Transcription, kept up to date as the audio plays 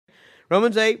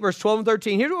Romans 8, verse 12 and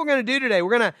 13. Here's what we're going to do today.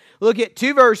 We're going to look at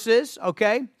two verses,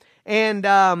 okay?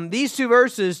 And these two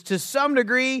verses, to some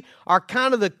degree, are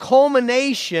kind of the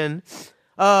culmination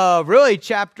of really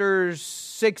chapters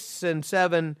 6 and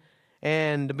 7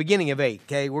 and the beginning of 8,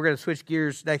 okay? We're going to switch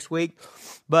gears next week.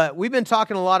 But we've been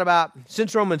talking a lot about,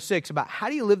 since Romans 6, about how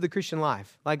do you live the Christian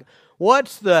life? Like,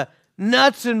 what's the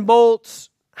nuts and bolts?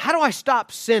 How do I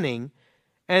stop sinning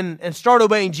and start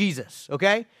obeying Jesus,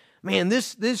 okay? Man,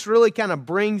 this really kind of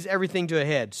brings everything to a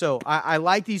head. So I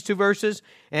like these two verses,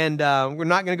 and we're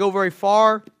not going to go very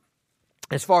far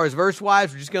as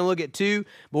verse-wise. We're just going to look at two,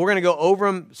 but we're going to go over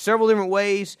them several different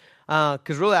ways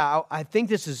because really I think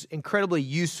this is incredibly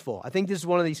useful. I think this is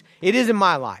one of these, it is in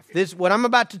my life. What I'm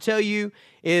about to tell you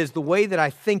is the way that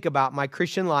I think about my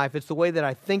Christian life. It's the way that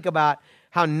I think about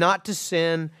how not to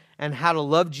sin and how to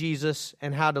love Jesus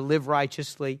and how to live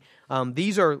righteously.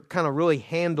 These are kind of really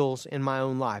handles in my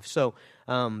own life. So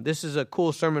this is a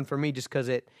cool sermon for me just because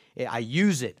I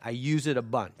use it. I use it a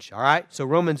bunch, all right? So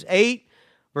Romans 8,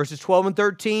 verses 12 and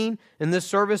 13. In this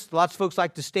service, lots of folks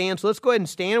like to stand. So let's go ahead and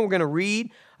stand. We're going to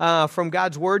read from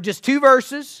God's Word. Just two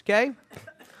verses, okay?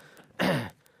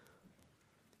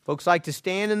 Folks like to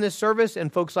stand in this service,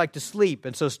 and folks like to sleep.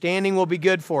 And so standing will be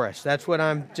good for us. That's what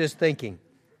I'm just thinking.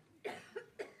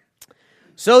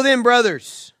 So then,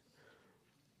 brothers,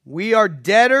 we are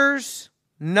debtors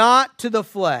not to the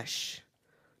flesh,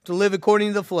 to live according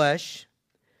to the flesh.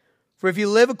 For if you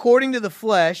live according to the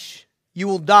flesh, you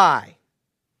will die.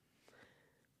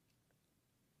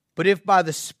 But if by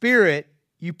the Spirit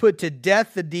you put to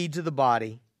death the deeds of the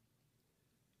body,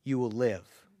 you will live.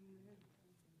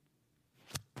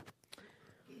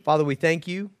 Father, we thank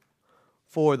you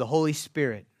for the Holy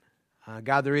Spirit.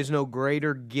 God, there is no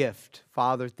greater gift.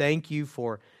 Father, thank you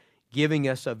for giving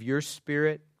us of your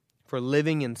Spirit, for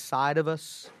living inside of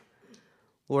us.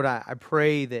 Lord, I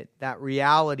pray that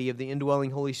reality of the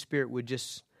indwelling Holy Spirit would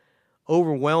just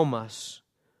overwhelm us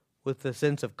with a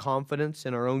sense of confidence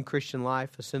in our own Christian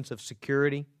life, a sense of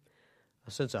security,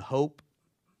 a sense of hope.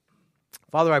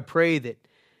 Father, I pray that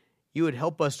you would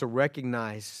help us to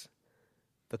recognize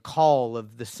the call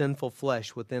of the sinful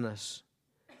flesh within us.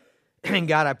 And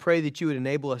God, I pray that you would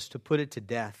enable us to put it to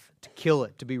death, to kill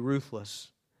it, to be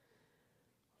ruthless.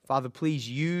 Father, please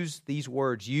use these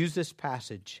words, use this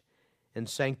passage in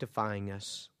sanctifying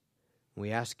us. We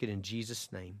ask it in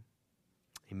Jesus' name.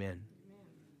 Amen.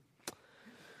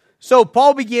 So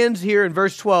Paul begins here in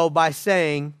verse 12 by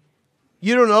saying,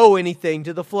 you don't owe anything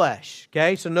to the flesh.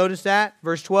 Okay, so notice that.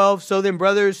 Verse 12, so then,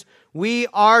 brothers, we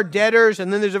are debtors.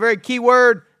 And then there's a very key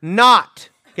word, not.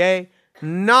 Okay,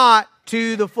 not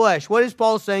to the flesh. What is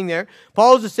Paul saying there?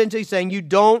 Paul is essentially saying you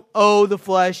don't owe the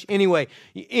flesh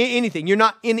anything. You're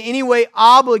not in any way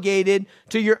obligated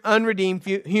to your unredeemed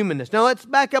humanness. Now let's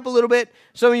back up a little bit.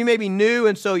 Some of you may be new,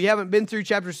 and so you haven't been through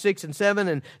chapters 6 and 7,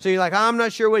 and so you're like, I'm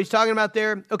not sure what he's talking about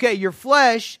there. Okay, your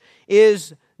flesh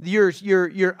is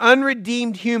your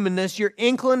unredeemed humanness, your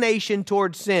inclination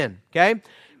towards sin. Okay?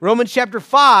 Romans chapter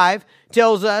 5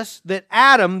 tells us that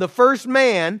Adam, the first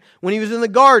man, when he was in the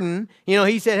garden,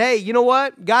 he said, hey, you know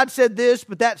what? God said this,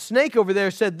 but that snake over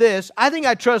there said this. I think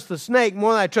I trust the snake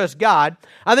more than I trust God.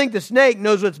 I think the snake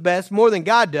knows what's best more than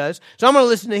God does, so I'm going to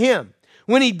listen to him.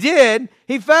 When he did,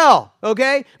 he fell,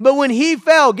 okay? But when he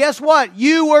fell, guess what?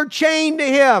 You were chained to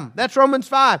him. That's Romans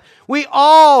 5. We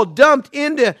all dumped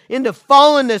into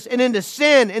fallenness and into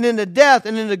sin and into death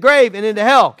and into the grave and into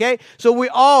hell, okay?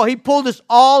 So he pulled us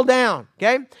all down,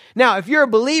 okay? Now, if you're a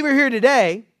believer here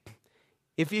today,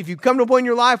 if you come to a point in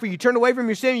your life where you turn away from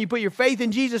your sin and you put your faith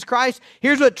in Jesus Christ,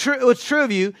 here's what's true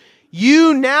of you.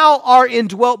 You now are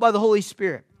indwelt by the Holy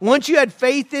Spirit. Once you had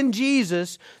faith in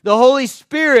Jesus, the Holy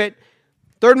Spirit,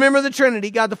 third member of the Trinity,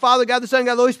 God the Father, God the Son,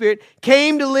 God the Holy Spirit,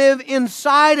 came to live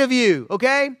inside of you,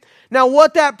 okay? Now,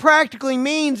 what that practically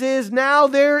means is now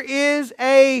there is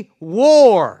a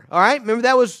war, all right? Remember,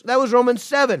 that was Romans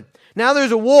 7. Now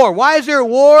there's a war. Why is there a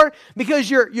war?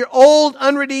 Because your old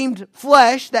unredeemed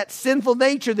flesh, that sinful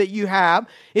nature that you have,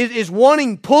 is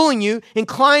pulling you,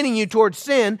 inclining you towards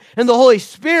sin, and the Holy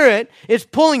Spirit is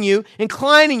pulling you,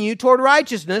 inclining you toward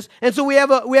righteousness. And so we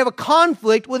have a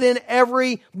conflict within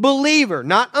every believer,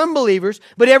 not unbelievers,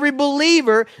 but every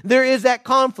believer. There is that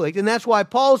conflict, and that's why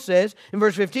Paul says in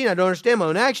verse 15, I don't understand my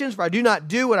own actions, for I do not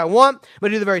do what I want,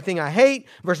 but do the very thing I hate.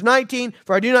 Verse 19,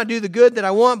 for I do not do the good that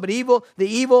I want, but the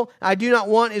evil I do not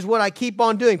want is what I keep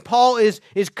on doing. Paul is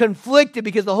conflicted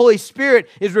because the Holy Spirit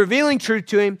is revealing truth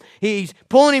to him. He's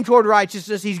pulling him toward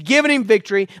righteousness. He's giving him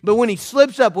victory. But when he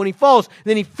slips up, when he falls,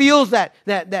 then he feels that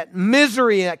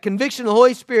misery, that conviction of the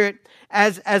Holy Spirit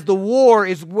as the war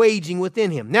is waging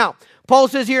within him. Now, Paul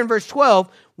says here in verse 12,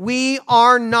 we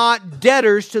are not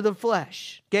debtors to the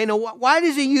flesh. Okay, now why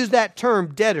does he use that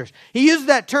term, debtors? He uses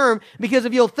that term because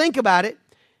if you'll think about it,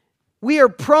 we are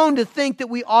prone to think that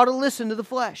we ought to listen to the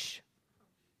flesh.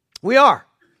 We are.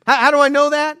 How do I know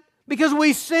that? Because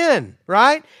we sin,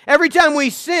 right? Every time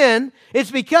we sin, it's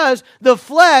because the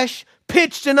flesh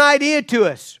pitched an idea to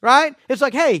us, right? It's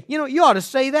like, hey, you ought to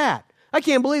say that. I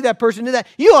can't believe that person did that.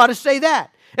 You ought to say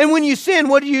that. And when you sin,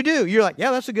 what do? You're like,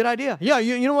 yeah, that's a good idea. Yeah,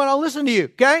 you know what? I'll listen to you,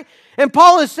 okay? And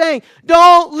Paul is saying,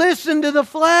 don't listen to the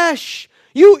flesh.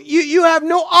 You have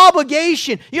no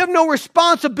obligation. You have no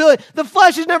responsibility. The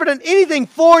flesh has never done anything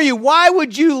for you. Why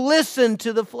would you listen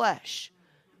to the flesh?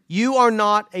 You are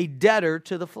not a debtor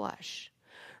to the flesh.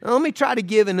 Now, let me try to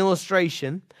give an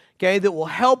illustration, okay, that will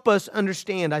help us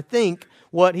understand, I think,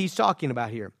 what he's talking about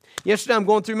here. Yesterday, I'm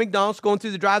going through McDonald's, going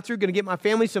through the drive-thru, going to get my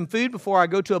family some food before I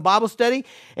go to a Bible study.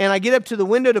 And I get up to the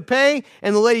window to pay,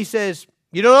 and the lady says,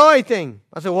 you don't know anything.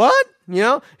 I said, what? She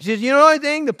says, you don't know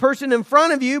anything? The person in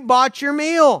front of you bought your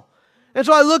meal. And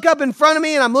so I look up in front of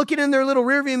me, and I'm looking in their little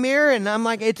rearview mirror, and I'm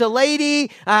like, it's a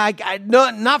lady,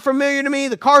 not familiar to me.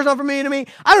 The car's not familiar to me.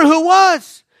 I don't know who it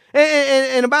was.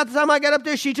 And about the time I got up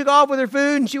there, she took off with her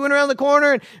food, and she went around the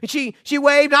corner, and she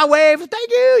waved, and I waved,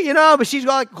 thank you, but she's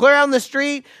going like clear out the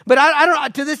street. But I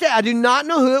don't, to this day, I do not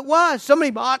know who it was.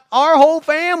 Somebody bought our whole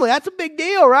family. That's a big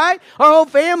deal, right? Our whole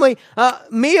family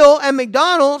meal at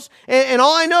McDonald's, and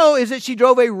all I know is that she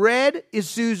drove a red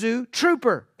Isuzu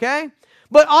Trooper, okay?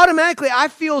 But automatically, I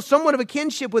feel somewhat of a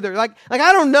kinship with her. Like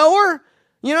I don't know her.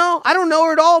 I don't know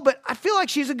her at all, but I feel like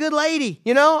she's a good lady,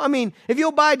 I mean, if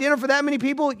you'll buy dinner for that many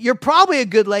people, you're probably a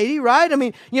good lady, right? I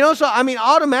mean,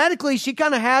 automatically she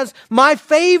kind of has my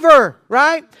favor,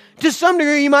 right? To some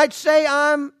degree, you might say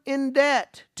I'm in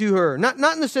debt to her. Not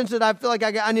in the sense that I feel like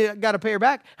I got to pay her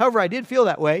back. However, I did feel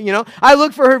that way, I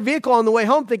looked for her vehicle on the way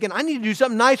home thinking, I need to do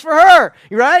something nice for her,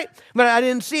 right? But I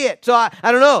didn't see it. So I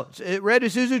don't know. It red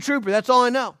Isuzu Trooper. That's all I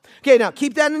know. Okay, now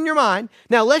keep that in your mind.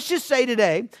 Now, let's just say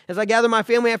today, as I gather my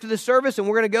family after this service and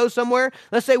we're going to go somewhere,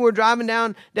 let's say we're driving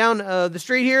down the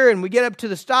street here and we get up to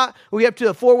the stop, we get up to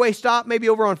the four-way stop, maybe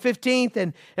over on 15th,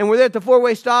 and we're there at the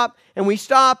four-way stop, and we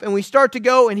stop and we start to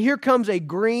go, and here comes a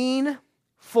green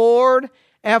Ford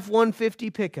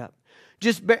F-150 pickup.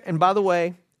 And by the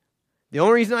way, the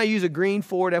only reason I use a green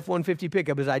Ford F-150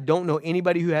 pickup is I don't know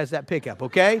anybody who has that pickup,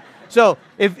 okay? So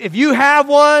if you have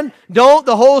one, don't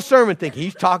the whole sermon think,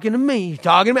 he's talking to me,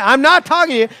 I'm not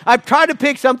talking to you. I've tried to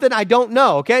pick something I don't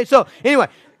know, okay? So anyway,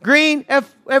 green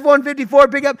F-150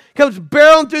 Ford pickup comes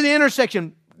barreling through the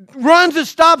intersection, runs a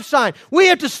stop sign. We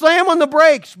have to slam on the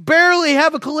brakes, barely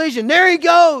have a collision. There he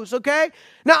goes, okay?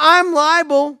 Now, I'm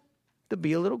liable to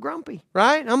be a little grumpy,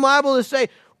 right? I'm liable to say,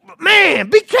 man,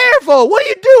 be careful. What are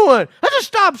you doing? That's a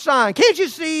stop sign. Can't you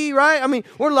see, right? I mean,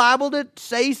 we're liable to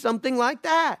say something like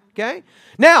that, okay?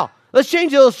 Now, let's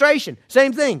change the illustration.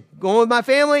 Same thing. Going with my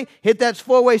family, hit that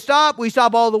four-way stop. We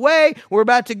stop all the way. We're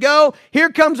about to go. Here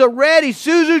comes a red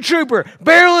Isuzu Trooper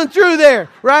barreling through there,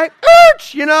 right?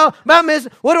 About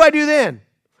missing. What do I do then?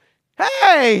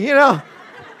 Hey,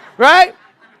 right?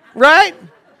 Right?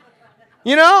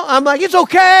 I'm like, it's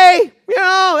okay.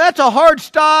 That's a hard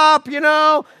stop,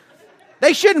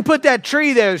 They shouldn't put that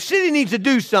tree there. The city needs to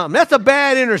do something. That's a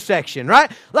bad intersection,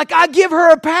 right? Like, I give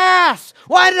her a pass.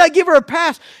 Why did I give her a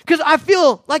pass? Because I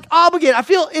feel like obligated. I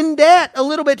feel in debt a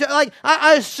little bit.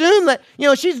 I assume that,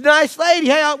 she's a nice lady.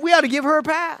 Hey, we ought to give her a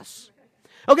pass.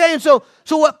 Okay, and so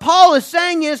what Paul is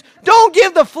saying is, don't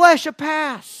give the flesh a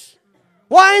pass.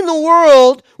 Why in the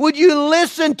world would you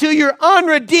listen to your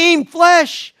unredeemed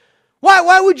flesh?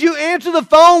 Why would you answer the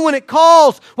phone when it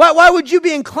calls? Why would you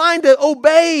be inclined to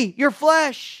obey your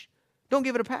flesh? Don't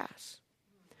give it a pass.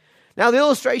 Now, the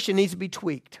illustration needs to be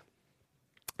tweaked.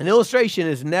 An illustration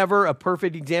is never a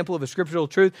perfect example of a scriptural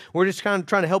truth. We're just kind of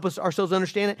trying to help ourselves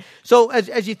understand it. So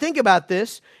as you think about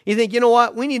this, you think, you know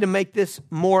what? We need to make this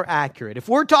more accurate. If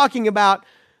we're talking about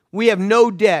we have no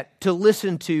debt to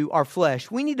listen to our flesh,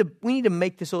 we need to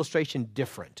make this illustration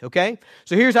different, okay?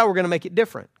 So here's how we're going to make it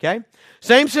different, okay?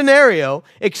 Same scenario,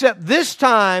 except this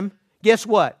time, guess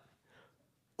what?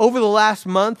 Over the last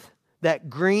month, that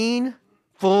green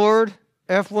Ford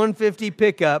F-150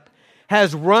 pickup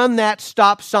has run that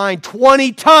stop sign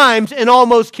 20 times and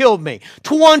almost killed me.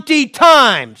 20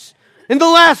 times in the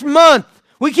last month.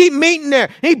 We keep meeting there.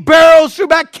 He barrels through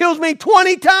back, kills me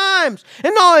 20 times.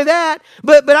 And not only that,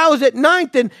 but I was at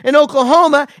 9th in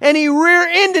Oklahoma, and he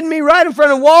rear-ended me right in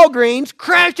front of Walgreens,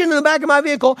 crashed into the back of my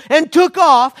vehicle, and took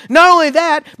off. Not only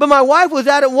that, but my wife was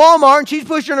out at Walmart, and she's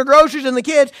pushing her groceries and the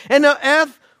kids, and the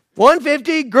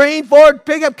F-150 green Ford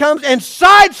pickup comes and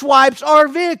sideswipes our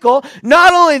vehicle.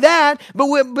 Not only that,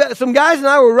 but some guys and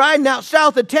I were riding out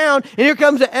south of town, and here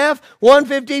comes the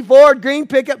F-150 Ford green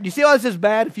pickup. Do you see why this is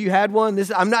bad if you had one?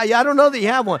 I don't know that you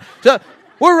have one. So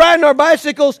we're riding our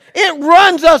bicycles. It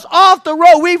runs us off the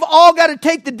road. We've all got to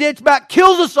take the ditch back.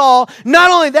 Kills us all.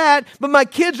 Not only that, but my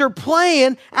kids are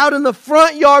playing out in the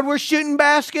front yard. We're shooting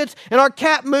baskets, and our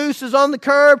cat Moose is on the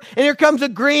curb. And here comes a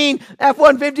green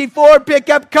F-150 Ford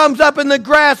pickup, comes up in the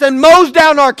grass and mows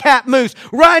down our cat Moose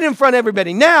right in front of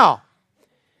everybody. Now,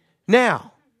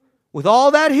 with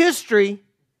all that history,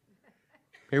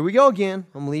 here we go again.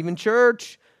 I'm leaving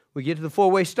church. We get to the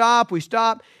four-way stop. We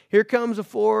stop. Here comes a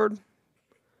Ford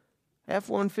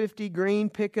F-150 green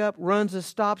pickup, runs a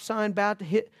stop sign, about to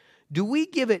hit. Do we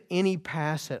give it any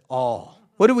pass at all?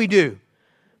 What do?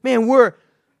 Man,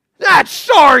 that's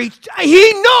sorry.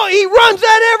 He runs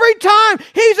that every time.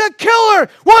 He's a killer.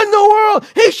 What in the world?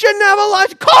 He shouldn't have a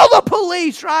license. Call the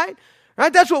police, right?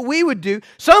 Right? That's what we would do.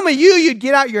 Some of you'd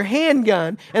get out your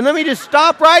handgun, and let me just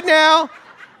stop right now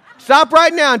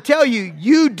and tell you,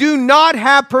 you do not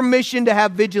have permission to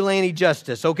have vigilante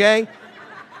justice, okay?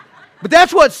 But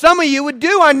that's what some of you would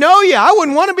do. I know you. I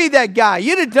wouldn't want to be that guy.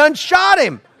 You'd have done shot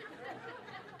him.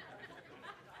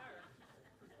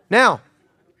 Now,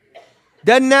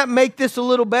 doesn't that make this a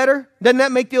little better? Doesn't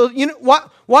that make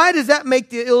why does that make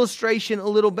the illustration a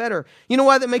little better? You know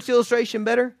why that makes the illustration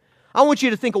better? I want you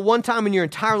to think of one time in your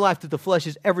entire life that the flesh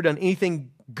has ever done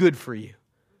anything good for you.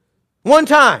 One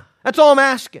time. That's all I'm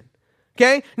asking.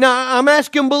 Okay? Now, I'm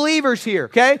asking believers here,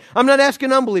 okay? I'm not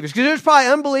asking unbelievers, because there's probably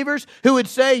unbelievers who would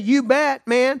say, you bet,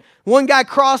 man. One guy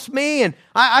crossed me, and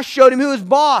I showed him who was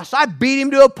boss. I beat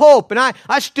him to a pulp, and I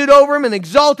stood over him and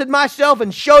exalted myself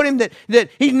and showed him that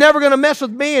he's never going to mess with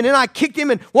me, and then I kicked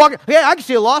him and walked. Yeah, I can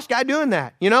see a lost guy doing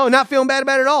that, and not feeling bad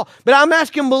about it at all. But I'm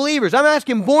asking believers. I'm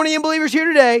asking born-again believers here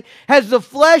today, has the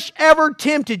flesh ever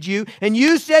tempted you, and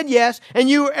you said yes,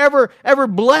 and you were ever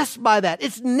blessed by that?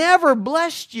 It's never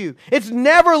blessed you. It's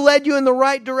never led you in the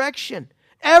right direction.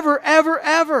 Ever, ever,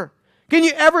 ever. Can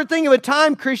you ever think of a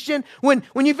time, Christian, when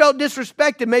you felt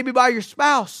disrespected maybe by your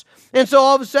spouse? And so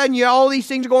all of a sudden, all these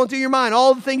things are going through your mind,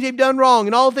 all the things they've done wrong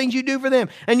and all the things you do for them.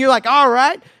 And you're like, all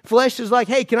right. Flesh is like,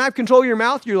 hey, can I control your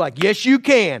mouth? You're like, yes, you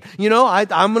can.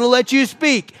 I'm going to let you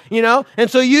speak, And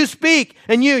so you speak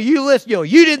and you listen.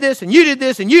 You did this and you did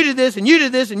this and you did this and you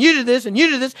did this and you did this and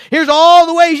you did this. Here's all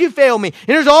the ways you failed me. And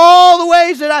here's all the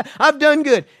ways that I've done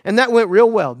good. And that went real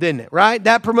well, didn't it? Right?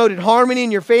 That promoted harmony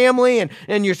in your family,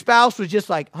 and your spouse was just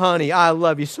like, honey, I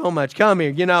love you so much. Come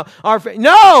here.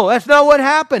 No, that's not what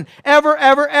happened. Ever,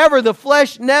 ever, ever. The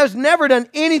flesh has never done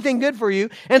anything good for you.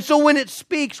 And so when it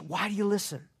speaks, why do you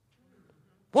listen?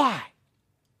 Why?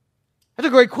 That's a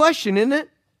great question, isn't it?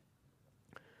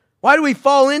 Why do we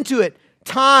fall into it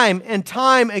time and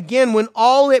time again when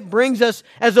all it brings us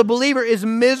as a believer is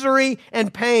misery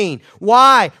and pain?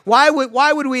 Why? Why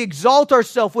would we exalt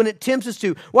ourselves when it tempts us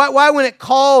to? Why when it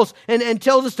calls and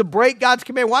tells us to break God's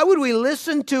command? Why would we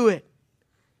listen to it?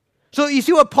 So you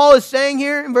see what Paul is saying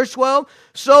here in verse 12?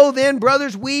 So then,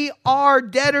 brothers, we are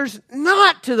debtors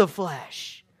not to the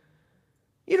flesh.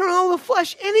 You don't owe the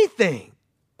flesh anything.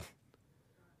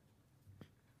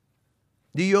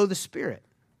 Do you owe the Spirit?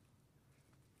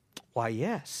 Why,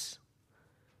 yes.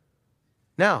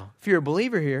 Now, if you're a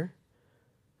believer here,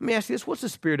 let me ask you this. What's the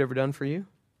Spirit ever done for you?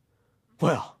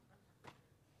 Well,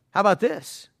 how about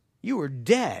this? You were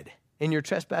dead in your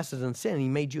trespasses and sin, and He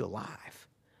made you alive.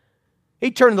 He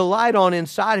turned the light on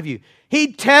inside of you.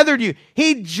 He tethered you.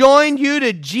 He joined you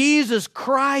to Jesus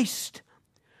Christ.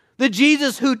 The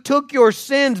Jesus who took your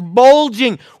sins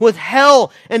bulging with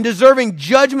hell and deserving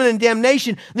judgment and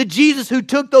damnation. The Jesus who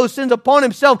took those sins upon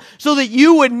Himself so that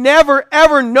you would never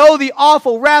ever know the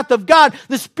awful wrath of God.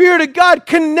 The Spirit of God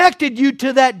connected you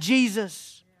to that Jesus.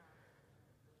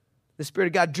 The Spirit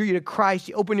of God drew you to Christ.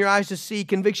 He opened your eyes to see,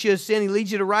 convicts you of sin. He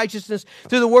leads you to righteousness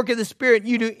through the work of the Spirit.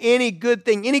 You do any good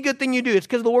thing you do, it's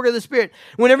because of the work of the Spirit.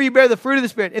 Whenever you bear the fruit of the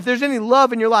Spirit, if there's any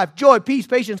love in your life, joy, peace,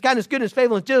 patience, kindness, goodness,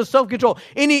 faithfulness, gentleness, self-control,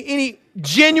 any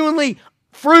genuinely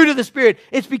fruit of the Spirit,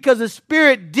 it's because the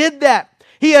Spirit did that.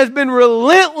 He has been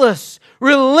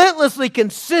relentlessly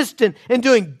consistent in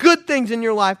doing good things in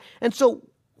your life. And so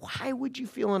why would you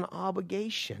feel an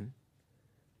obligation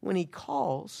when He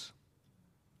calls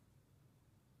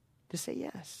to say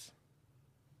yes?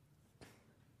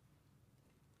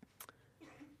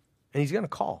 And He's going to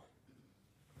call.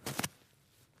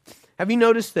 Have you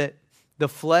noticed that the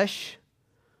flesh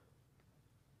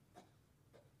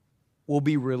will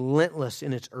be relentless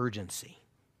in its urgency?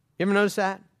 You ever notice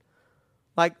that?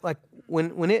 Like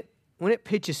when it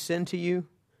pitches sin to you,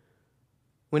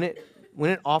 when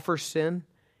it offers sin,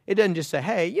 it doesn't just say,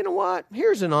 hey, you know what?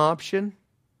 Here's an option.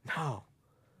 No.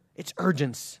 It's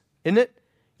urgent, isn't it?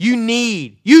 You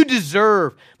need, you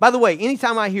deserve. By the way,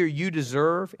 anytime I hear you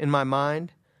deserve in my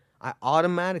mind, I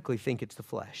automatically think it's the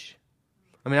flesh.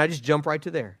 I mean, I just jump right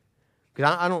to there.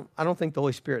 Because I don't think the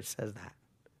Holy Spirit says that.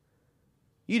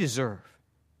 You deserve.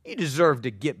 You deserve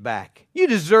to get back. You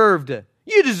deserve.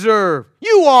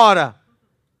 You oughta.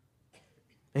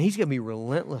 And He's going to be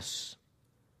relentless.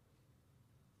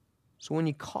 So when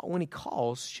He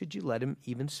calls, should you let Him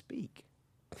even speak?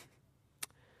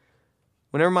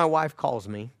 Whenever my wife calls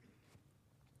me,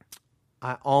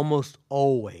 I almost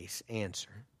always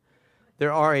answer.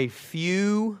 There are a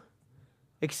few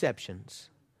exceptions.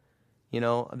 You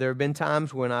know, there have been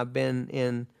times when I've been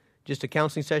in just a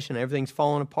counseling session, everything's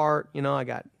falling apart. You know, I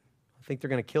think they're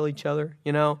going to kill each other,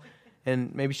 you know,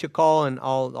 and maybe she'll call and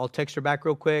I'll text her back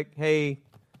real quick. Hey,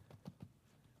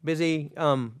 busy,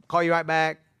 call you right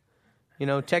back. You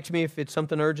know, text me if it's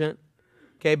something urgent.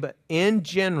 Okay, but in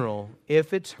general,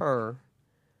 if it's her,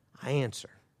 I answer.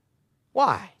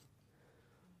 Why?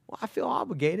 Well, I feel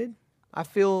obligated. I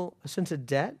feel a sense of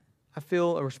debt. I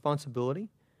feel a responsibility.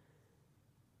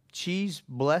 She's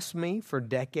blessed me for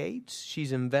decades.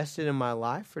 She's invested in my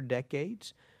life for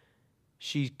decades.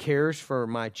 She cares for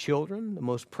my children, the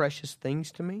most precious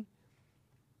things to me.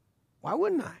 Why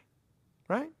wouldn't I?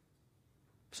 Right?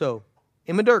 So,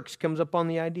 Emma Dirks comes up on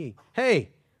the ID. Hey,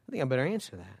 I think I better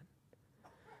answer that.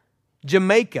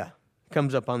 Jamaica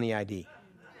comes up on the ID.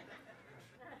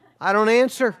 I don't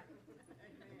answer.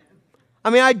 I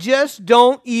mean, I just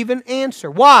don't even answer.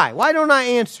 Why? Why don't I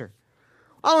answer?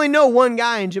 I only know one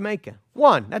guy in Jamaica.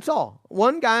 One, that's all.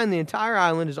 One guy in the entire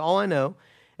island is all I know.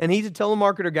 And he's a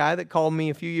telemarketer guy that called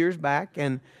me a few years back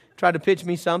and tried to pitch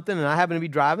me something. And I happened to be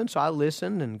driving, so I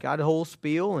listened and got a whole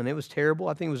spiel. And it was terrible.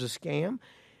 I think it was a scam.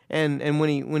 And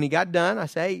when he got done, I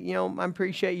say, hey, you know, I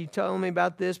appreciate you telling me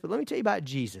about this, but let me tell you about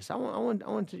Jesus. I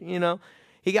want to, you know.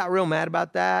 He got real mad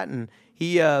about that, and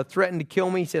he threatened to kill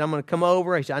me. He said, I'm going to come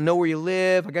over. He said, I know where you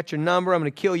live. I got your number. I'm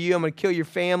going to kill you. I'm going to kill your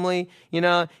family. You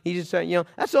know, he just said, you know,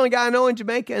 that's the only guy I know in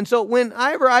Jamaica. And so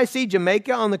whenever I see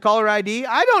Jamaica on the caller ID,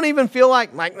 I don't even feel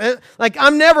like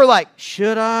I'm never like,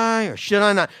 should I or should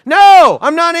I not? No,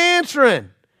 I'm not answering.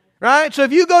 Right? So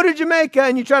if you go to Jamaica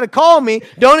and you try to call me,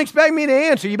 don't expect me to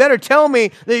answer. You better tell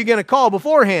me that you're going to call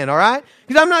beforehand, all right?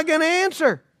 Because I'm not going to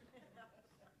answer.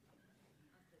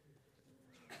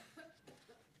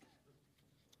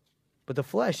 But the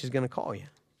flesh is going to call you.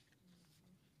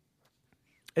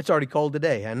 It's already called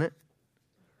today, hasn't it?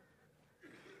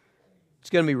 It's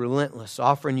going to be relentless,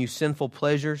 offering you sinful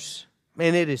pleasures.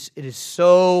 Man, it is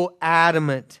so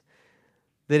adamant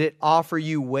that it offer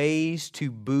you ways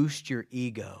to boost your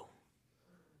ego,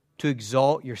 to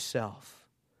exalt yourself.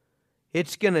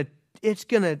 It's going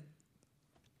to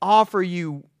offer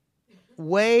you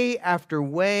way after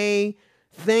way,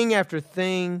 thing after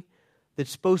thing, that's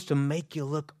supposed to make you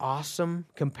look awesome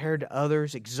compared to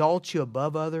others, exalt you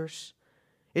above others.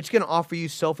 It's going to offer you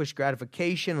selfish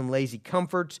gratification and lazy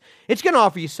comforts. It's going to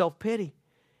offer you self-pity.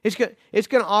 It's going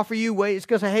to offer you ways. It's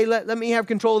going to say, hey, let me have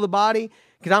control of the body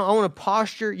because I want to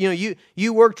posture. You know,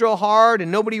 you worked real hard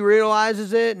and nobody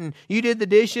realizes it, and you did the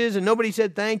dishes and nobody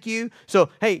said thank you. So,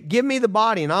 hey, give me the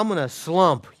body and I'm going to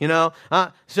slump, you know.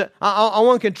 So I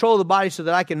want to control the body so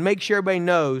that I can make sure everybody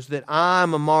knows that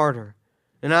I'm a martyr.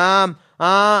 And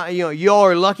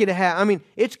you're lucky to have. I mean,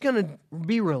 it's going to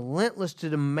be relentless to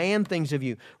demand things of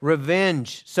you.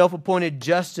 Revenge, self-appointed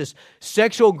justice,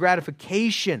 sexual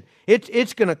gratification.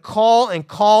 It's going to call and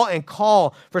call and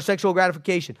call for sexual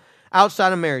gratification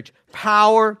outside of marriage.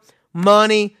 Power,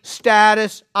 money,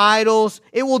 status, idols.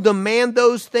 It will demand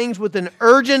those things with an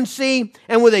urgency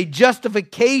and with a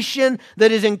justification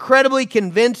that is incredibly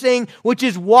convincing, which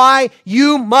is why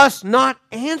you must not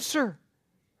answer.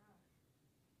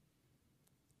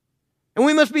 And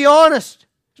we must be honest.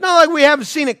 It's not like we haven't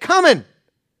seen it coming.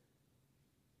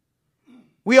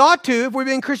 We ought to, if we've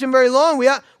been Christian very long, we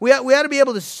ought to be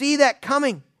able to see that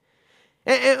coming.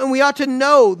 And we ought to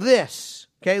know this.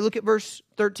 Okay, look at verse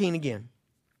 13 again.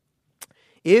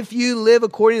 If you live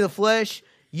according to the flesh,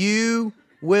 you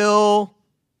will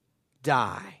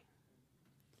die.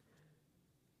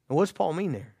 And what does Paul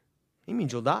mean there? He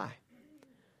means you'll die.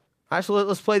 All right, so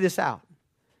let's play this out.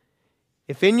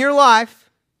 If in your life,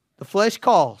 the flesh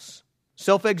calls,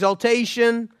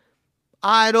 self-exaltation,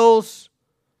 idols,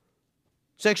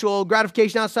 sexual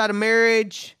gratification outside of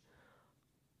marriage,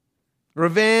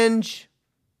 revenge,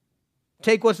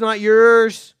 take what's not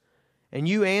yours, and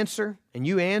you answer, and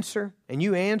you answer, and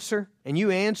you answer, and you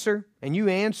answer, and you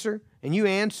answer, and you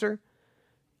answer,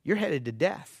 you're headed to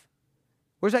death.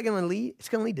 Where's that going to lead? It's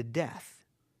going to lead to death.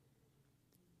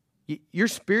 You're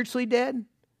spiritually dead,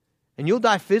 and you'll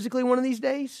die physically one of these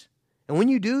days. And when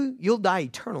you do, you'll die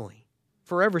eternally,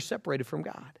 forever separated from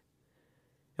God.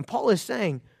 And Paul is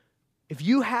saying, if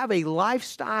you have a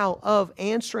lifestyle of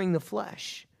answering the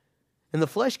flesh, and the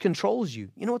flesh controls you,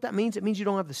 you know what that means? It means you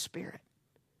don't have the Spirit.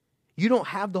 You don't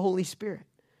have the Holy Spirit.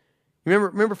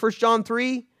 Remember 1 John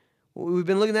 3? We've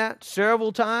been looking at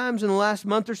several times in the last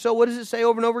month or so. What does it say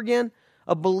over and over again?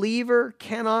 A believer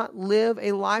cannot live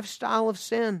a lifestyle of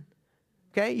sin.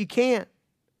 Okay? You can't.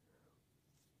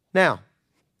 Now,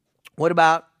 what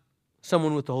about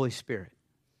someone with the Holy Spirit?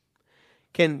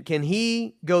 Can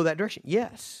he go that direction?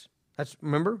 Yes.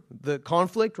 Remember the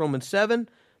conflict, Romans 7.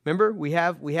 Remember, we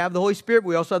have the Holy Spirit,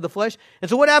 we also have the flesh. And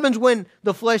so what happens when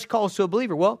the flesh calls to a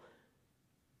believer? Well,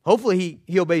 hopefully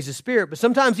he obeys the Spirit, but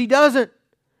sometimes he doesn't.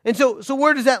 And so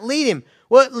where does that lead him?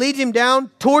 Well, it leads him down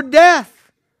toward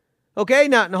death. Okay,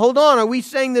 now hold on. Are we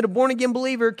saying that a born-again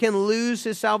believer can lose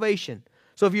his salvation?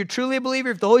 So if you're truly a believer,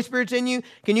 if the Holy Spirit's in you,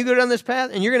 can you go down this path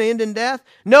and you're going to end in death?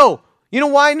 No. You know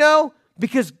why no?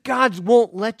 Because God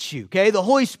won't let you, okay? The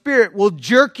Holy Spirit will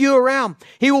jerk you around.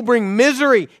 He will bring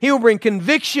misery. He will bring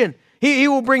conviction. He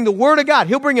will bring the Word of God.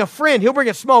 He'll bring a friend. He'll bring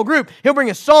a small group. He'll bring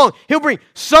a song. He'll bring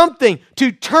something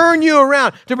to turn you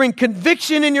around, to bring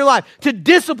conviction in your life, to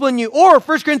discipline you. Or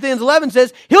 1 Corinthians 11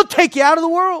 says, He'll take you out of the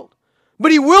world.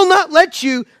 But He will not let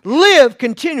you live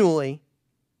continually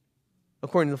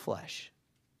according to the flesh.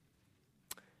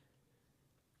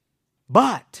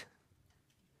 But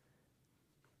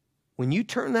when you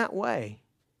turn that way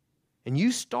and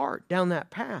you start down that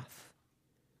path,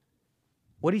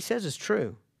 what He says is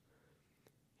true.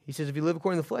 He says, if you live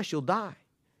according to the flesh, you'll die.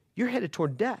 You're headed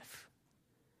toward death.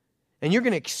 And you're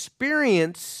going to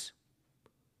experience,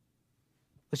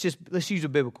 let's use a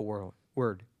biblical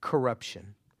word,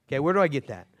 corruption. Okay, where do I get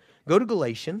that? Go to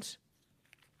Galatians.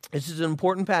 This is an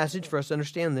important passage for us to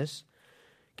understand this.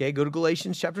 Okay, go to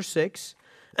Galatians chapter 6.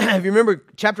 If you remember,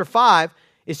 chapter 5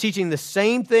 is teaching the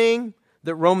same thing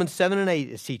that Romans 7 and 8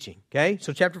 is teaching. Okay,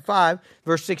 so chapter 5,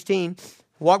 verse 16,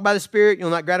 walk by the Spirit, you'll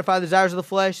not gratify the desires of the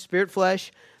flesh, spirit,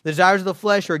 flesh. The desires of the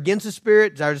flesh are against the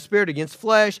Spirit, desires of the Spirit against the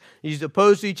flesh. These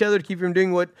oppose to each other to keep you from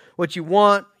doing what you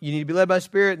want. You need to be led by the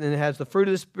Spirit, and then it has the fruit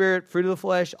of the Spirit, fruit of the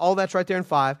flesh. All that's right there in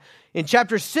 5. In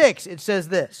chapter 6, it says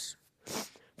this,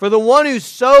 for the one who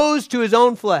sows to his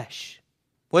own flesh,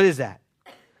 what is that?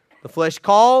 The flesh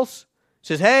calls,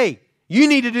 says, hey, you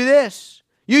need to do this.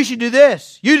 You should do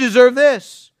this. You deserve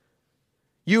this.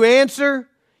 You answer,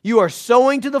 you are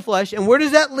sowing to the flesh. And where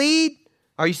does that lead?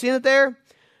 Are you seeing it there?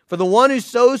 For the one who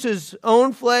sows his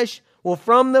own flesh will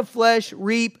from the flesh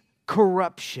reap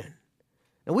corruption.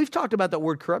 Now, we've talked about that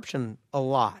word corruption a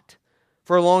lot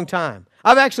for a long time.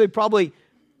 I've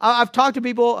talked to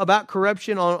people about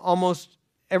corruption on almost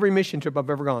every mission trip I've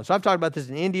ever gone. So I've talked about this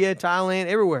in India, Thailand,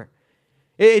 everywhere.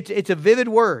 It's a vivid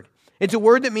word. It's a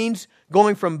word that means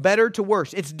going from better to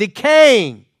worse. It's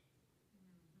decaying.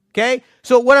 Okay?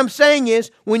 So what I'm saying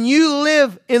is, when you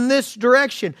live in this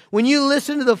direction, when you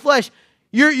listen to the flesh,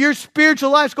 your spiritual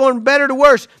life's going better to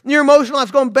worse. Your emotional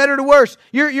life's going better to worse.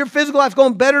 Your physical life's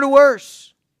going better to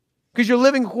worse. Because you're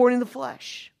living according to the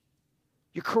flesh.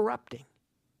 You're corrupting.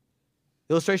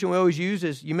 The illustration we always use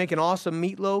is you make an awesome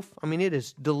meatloaf. I mean, it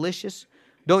is delicious.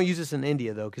 Don't use this in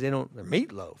India, though, because they're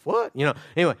meatloaf. What?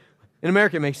 Anyway, in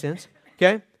America it makes sense.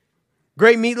 Okay?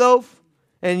 Great meatloaf.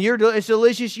 And it's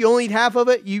delicious. You only eat half of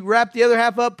it. You wrap the other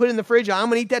half up, put it in the fridge. I'm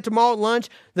going to eat that tomorrow at lunch.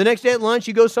 The next day at lunch,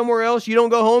 you go somewhere else. You don't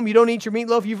go home. You don't eat your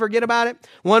meatloaf. You forget about it.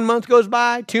 1 month goes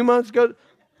by. 2 months goes.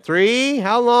 3.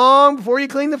 How long before you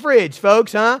clean the fridge,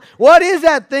 folks, huh? What is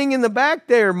that thing in the back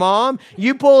there, Mom?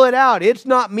 You pull it out. It's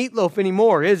not meatloaf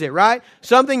anymore, is it, right?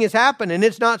 Something has happened, and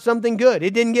it's not something good.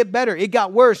 It didn't get better. It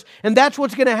got worse. And that's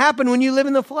what's going to happen when you live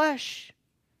in the flesh.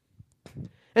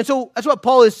 And so that's what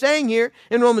Paul is saying here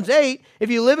in Romans 8. If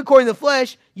you live according to the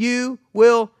flesh, you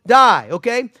will die,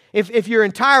 okay? If your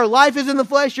entire life is in the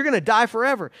flesh, you're going to die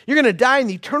forever. You're going to die in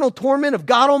the eternal torment of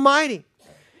God Almighty.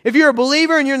 If you're a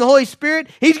believer and you're in the Holy Spirit,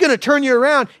 He's going to turn you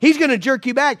around. He's going to jerk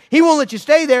you back. He won't let you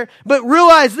stay there. But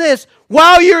realize this,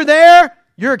 while you're there,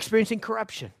 you're experiencing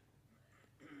corruption.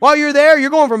 While you're there,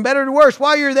 you're going from better to worse.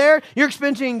 While you're there, you're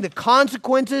experiencing the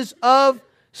consequences of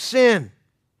sin.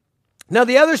 Now,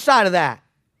 the other side of that,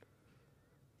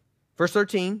 verse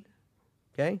 13,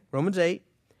 okay, Romans 8.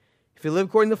 If you live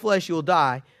according to the flesh, you will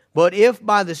die. But if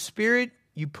by the Spirit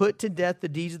you put to death the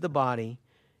deeds of the body,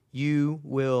 you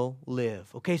will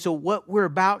live. Okay, so what we're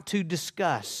about to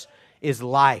discuss is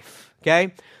life.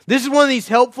 Okay? This is one of these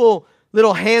helpful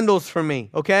little handles for me.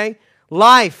 Okay?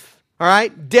 Life. All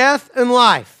right? Death and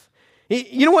life.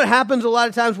 You know what happens a lot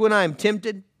of times when I'm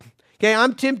tempted? Okay,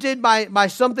 I'm tempted by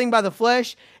something, by the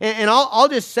flesh, and I'll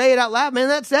just say it out loud. Man,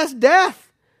 that's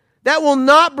death. That will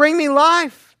not bring me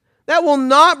life. That will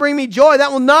not bring me joy.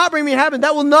 That will not bring me happiness.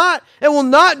 It will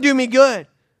not do me good.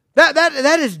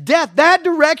 That is death. That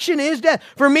direction is death.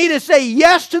 For me to say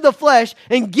yes to the flesh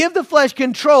and give the flesh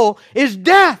control is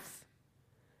death.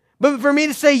 But for me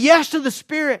to say yes to the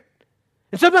Spirit,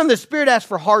 and sometimes the Spirit asks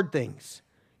for hard things.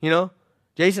 You know,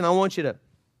 Jason, I want you to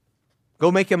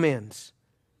go make amends.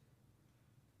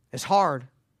 It's hard.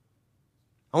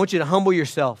 I want you to humble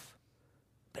yourself,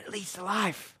 but it leads to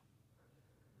life.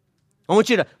 I want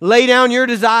you to lay down your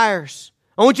desires.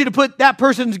 I want you to put that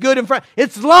person's good in front.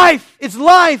 It's life. It's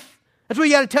life. That's what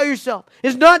you got to tell yourself.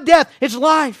 It's not death. It's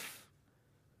life.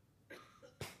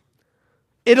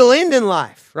 It'll end in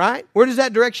life, right? Where does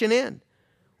that direction end?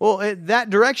 Well, that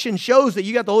direction shows that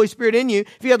you got the Holy Spirit in you.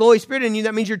 If you got the Holy Spirit in you,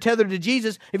 that means you're tethered to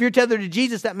Jesus. If you're tethered to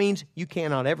Jesus, that means you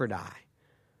cannot ever die.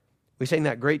 We sang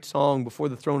that great song, Before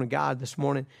the Throne of God, this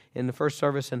morning in the first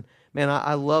service. And man,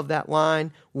 I love that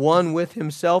line. One with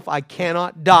himself, I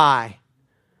cannot die.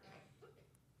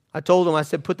 I told him, I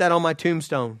said, put that on my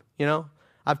tombstone. You know,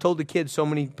 I've told the kids so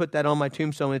many, put that on my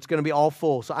tombstone. It's going to be all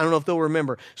full. So I don't know if they'll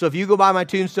remember. So if you go by my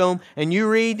tombstone and you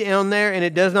read on there and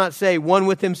it does not say, one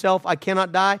with himself, I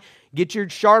cannot die, get your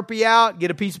Sharpie out, get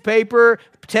a piece of paper,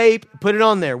 tape, put it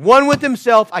on there. One with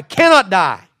himself, I cannot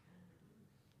die.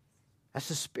 That's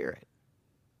the Spirit.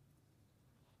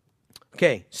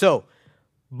 Okay, so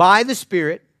by the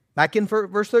Spirit, back in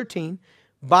verse 13,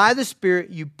 by the Spirit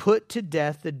you put to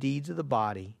death the deeds of the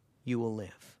body, you will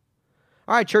live.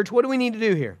 All right, church, what do we need to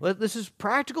do here? This is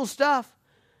practical stuff.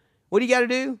 What do you got to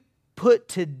do? Put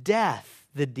to death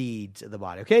the deeds of the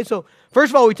body. Okay, so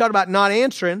first of all, we talked about not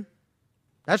answering.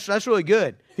 That's really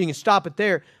good, if you can stop it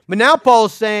there. But now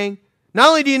Paul's saying, not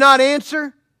only do you not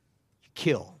answer, you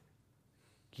kill.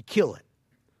 You kill it.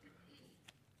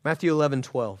 Matthew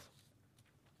 11:12.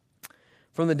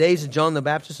 From the days of John the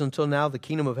Baptist until now, the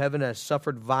kingdom of heaven has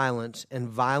suffered violence, and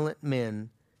violent men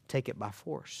take it by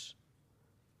force.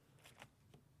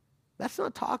 That's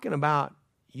not talking about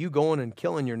you going and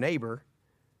killing your neighbor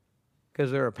because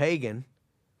they're a pagan.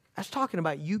 That's talking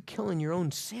about you killing your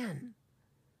own sin.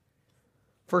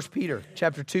 1 Peter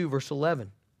chapter 2, verse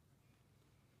 11.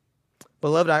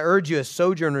 Beloved, I urge you as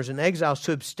sojourners and exiles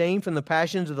to abstain from the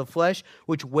passions of the flesh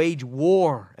which wage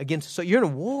war against us. So you're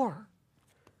in a war.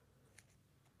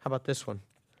 How about this one?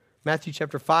 Matthew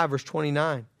chapter 5, verse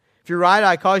 29. If your right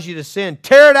eye causes you to sin,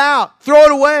 tear it out, throw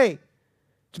it away.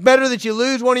 It's better that you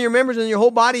lose one of your members than your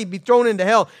whole body be thrown into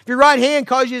hell. If your right hand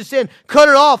causes you to sin, cut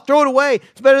it off, throw it away.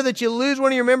 It's better that you lose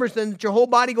one of your members than that your whole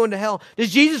body go into hell. Does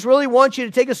Jesus really want you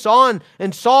to take a saw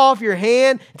and saw off your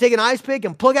hand, and take an ice pick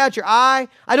and plug out your eye?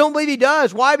 I don't believe he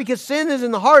does. Why? Because sin is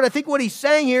in the heart. I think what he's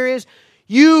saying here is,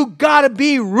 you got to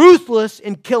be ruthless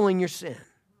in killing your sin.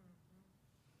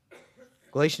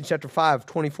 Galatians chapter 5,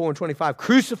 24 and 25.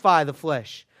 Crucify the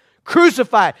flesh.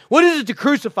 Crucify it. What is it to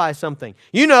crucify something?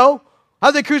 You know,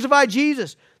 how they crucified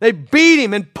Jesus. They beat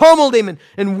him and pummeled him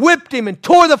and whipped him and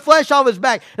tore the flesh off his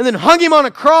back and then hung him on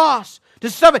a cross to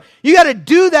stop it. You got to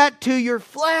do that to your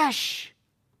flesh.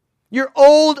 Your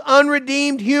old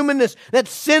unredeemed humanness, that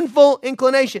sinful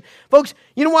inclination. Folks,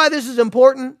 you know why this is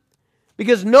important?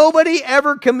 Because nobody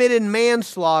ever committed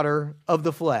manslaughter of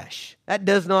the flesh. That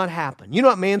does not happen. You know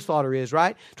what manslaughter is,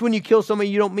 right? It's when you kill somebody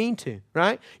you don't mean to,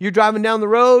 right? You're driving down the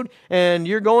road and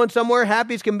you're going somewhere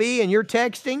happy as can be and you're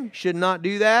texting. Should not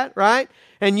do that, right?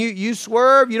 And you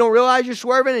swerve, you don't realize you're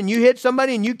swerving and you hit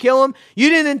somebody and you kill them. You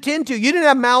didn't intend to. You didn't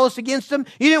have malice against them.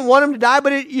 You didn't want them to die,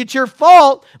 but it's your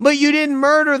fault, but you didn't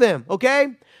murder them, okay?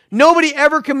 Nobody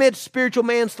ever commits spiritual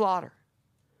manslaughter.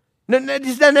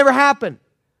 That never happened.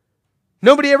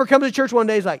 Nobody ever comes to church one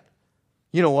day and is like,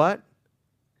 you know what?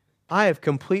 I have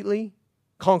completely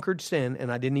conquered sin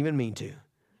and I didn't even mean to.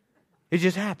 It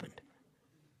just happened.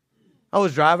 I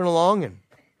was driving along and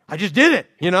I just did it,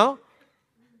 you know?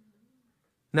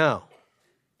 No.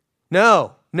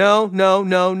 No, no, no,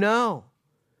 no, no.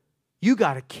 You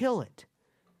got to kill it.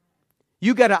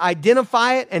 You got to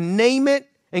identify it and name it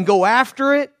and go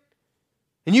after it.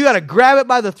 And you got to grab it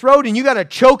by the throat and you got to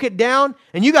choke it down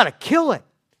and you got to kill it.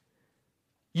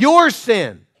 Your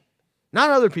sin, not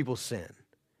other people's sin.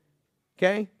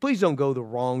 Okay? Please don't go the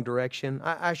wrong direction.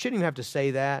 I shouldn't even have to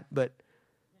say that, but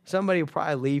somebody will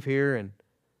probably leave here and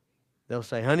They'll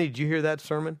say, honey, did you hear that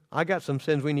sermon? I got some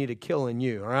sins we need to kill in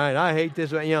you, all right? I hate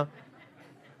this, you know.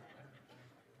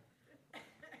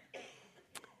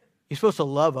 You're supposed to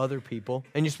love other people,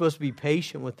 and you're supposed to be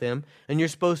patient with them, and you're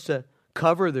supposed to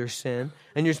cover their sin,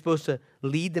 and you're supposed to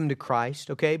lead them to Christ,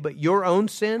 okay? But your own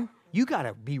sin, you got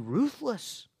to be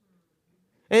ruthless.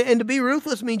 And to be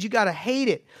ruthless means you got to hate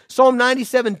it. Psalm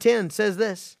 97:10 says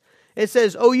this. It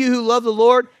says, "O you who love the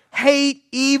Lord, hate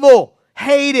evil."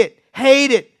 Hate it.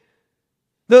 Hate it.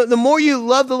 The more you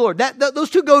love the Lord, those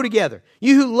two go together.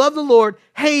 You who love the Lord,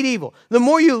 hate evil. The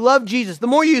more you love Jesus, the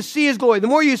more you see His glory, the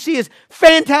more you see His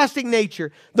fantastic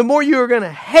nature, the more you are going to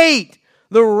hate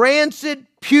the rancid,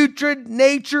 putrid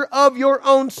nature of your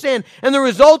own sin. And the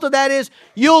result of that is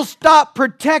you'll stop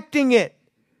protecting it.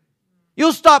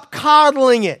 You'll stop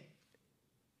coddling it.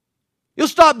 You'll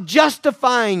stop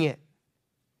justifying it.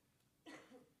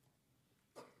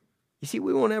 You see,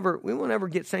 we won't ever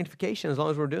get sanctification as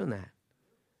long as we're doing that.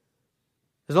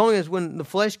 As long as when the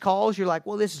flesh calls, you're like,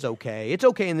 well, this is okay. It's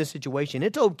okay in this situation.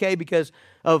 It's okay because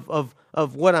of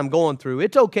what I'm going through.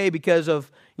 It's okay because of,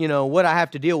 what I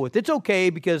have to deal with. It's okay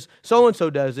because so-and-so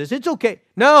does this. It's okay.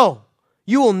 No,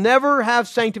 you will never have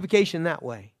sanctification that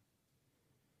way.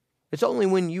 It's only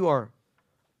when you are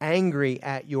angry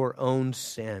at your own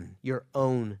sin. Your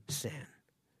own sin.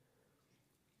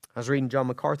 I was reading John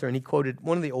MacArthur, and he quoted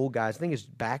one of the old guys. I think it's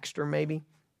Baxter, maybe.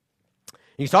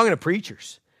 He's talking to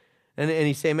preachers. And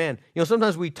he's saying, man,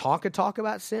 sometimes we talk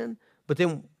about sin, but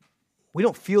then we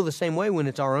don't feel the same way when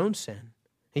it's our own sin.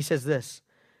 He says this,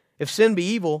 if sin be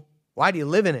evil, why do you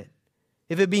live in it?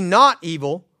 If it be not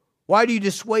evil, why do you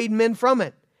dissuade men from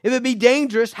it? If it be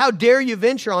dangerous, how dare you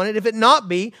venture on it? If it not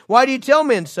be, why do you tell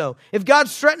men so? If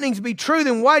God's threatenings be true,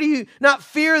 then why do you not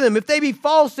fear them? If they be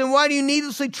false, then why do you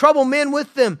needlessly trouble men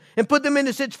with them and put them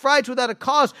into such frights without a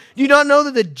cause? Do you not know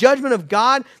that the judgment of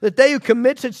God, that they who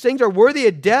commit such things are worthy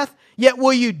of death? Yet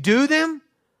will you do them?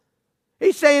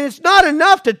 He's saying it's not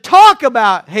enough to talk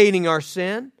about hating our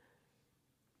sin.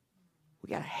 We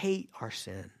got to hate our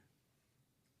sin.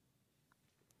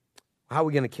 How are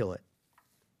we going to kill it?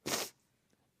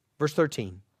 Verse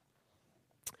 13.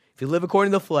 If you live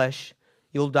according to the flesh,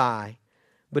 you'll die.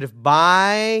 But if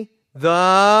by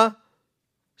the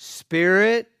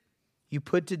Spirit you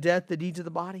put to death the deeds of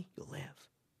the body, you'll live.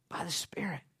 By the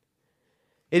Spirit.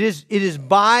 It is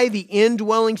by the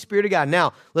indwelling Spirit of God.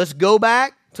 Now, let's go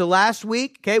back to last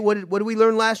week. Okay, what did we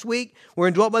learn last week? We're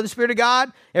indwelt by the Spirit of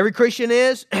God. Every Christian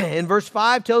is. And verse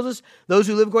 5 tells us, those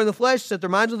who live according to the flesh set their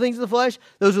minds on the things of the flesh.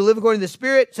 Those who live according to the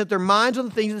Spirit set their minds on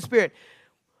the things of the Spirit.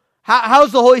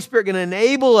 How's the Holy Spirit going to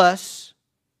enable us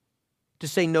to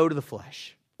say no to the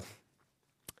flesh?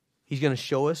 He's going to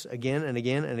show us again and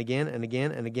again and again and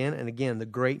again and again and again the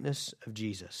greatness of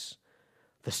Jesus,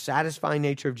 the satisfying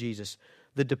nature of Jesus,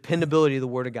 the dependability of the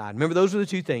Word of God. Remember, those are the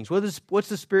two things. What's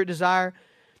the Spirit desire?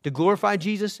 To glorify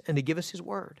Jesus and to give us His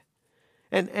Word.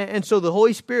 And so the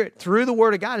Holy Spirit, through the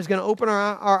Word of God, is going to open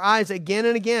our eyes again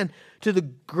and again to the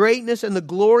greatness and the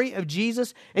glory of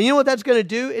Jesus. And you know what that's going to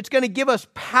do? It's going to give us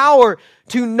power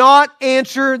to not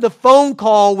answer the phone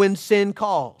call when sin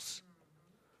calls.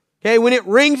 Okay, when it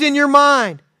rings in your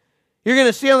mind, you're going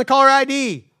to see on the caller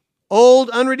ID, old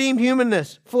unredeemed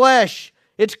humanness, flesh.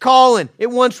 It's calling. It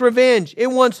wants revenge. It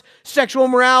wants sexual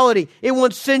immorality. It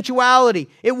wants sensuality.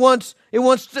 It wants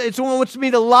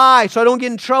me to lie so I don't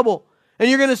get in trouble. And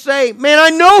you're going to say, man,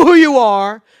 I know who you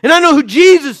are, and I know who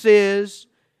Jesus is.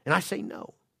 And I say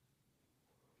no.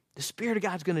 The Spirit of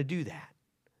God's going to do that.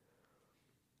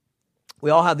 We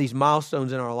all have these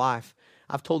milestones in our life.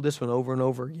 I've told this one over and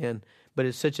over again, but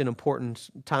it's such an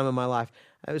important time in my life.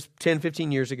 It was 10,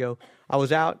 15 years ago. I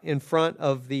was out in front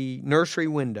of the nursery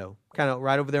window, kind of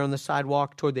right over there on the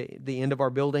sidewalk toward the end of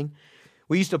our building.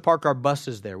 We used to park our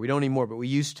buses there. We don't anymore, but we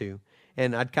used to.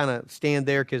 And I'd kind of stand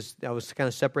there because I was kind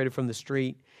of separated from the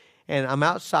street. And I'm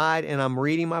outside and I'm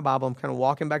reading my Bible. I'm kind of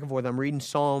walking back and forth. I'm reading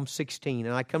Psalm 16.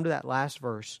 And I come to that last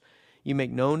verse. You make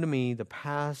known to me the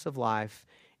paths of life.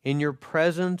 In your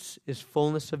presence is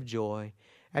fullness of joy.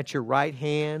 At your right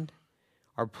hand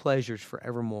are pleasures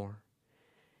forevermore.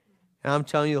 And I'm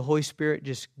telling you, the Holy Spirit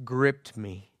just gripped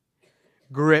me.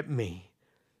 Gripped me.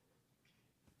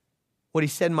 What He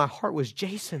said in my heart was,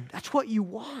 Jason, that's what you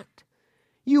want.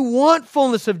 You want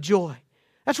fullness of joy.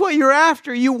 That's what you're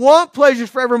after. You want pleasures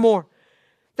forevermore.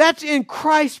 That's in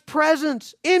Christ's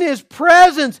presence. In His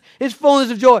presence is fullness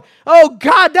of joy. Oh,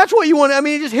 God, that's what you want. I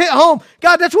mean, it just hit home.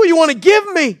 God, that's what you want to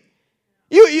give me.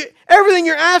 Everything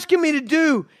you're asking me to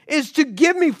do is to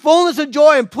give me fullness of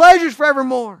joy and pleasures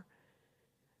forevermore.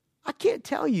 I can't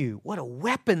tell you what a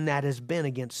weapon that has been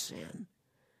against sin.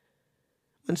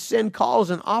 When sin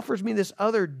calls and offers me this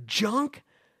other junk,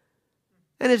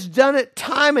 and it's done it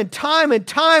time and time and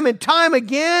time and time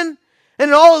again,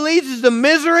 and all it leads is to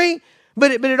misery,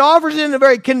 but it offers it in a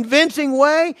very convincing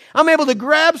way. I'm able to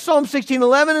grab Psalm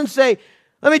 16:11 and say,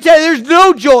 let me tell you, there's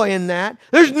no joy in that.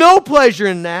 There's no pleasure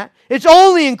in that. It's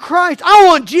only in Christ. I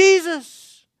want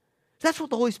Jesus. That's what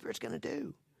the Holy Spirit's going to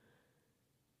do.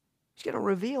 He's going to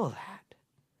reveal that.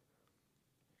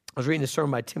 I was reading a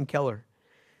sermon by Tim Keller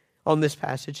on this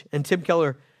passage, and Tim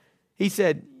Keller, he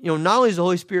said, not only does the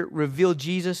Holy Spirit reveal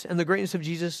Jesus and the greatness of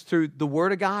Jesus through the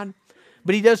Word of God,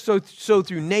 but He does so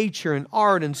through nature and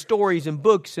art and stories and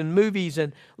books and movies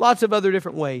and lots of other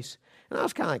different ways. And I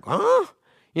was kind of like, huh?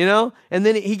 And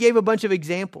then he gave a bunch of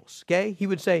examples, okay? He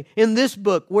would say, in this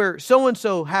book where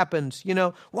so-and-so happens,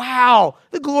 wow,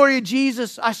 the glory of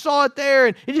Jesus, I saw it there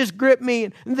and it just gripped me.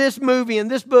 And this movie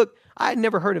and this book, I had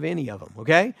never heard of any of them,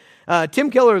 okay? Tim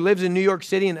Keller lives in New York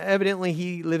City, and evidently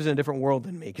he lives in a different world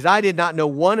than me, because I did not know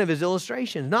one of his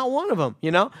illustrations, not one of them,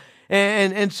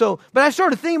 And so, but I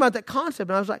started thinking about that concept,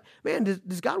 and I was like, man,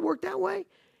 does God work that way?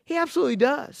 He absolutely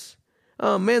does.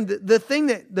 Man,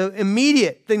 the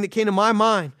immediate thing that came to my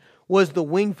mind was the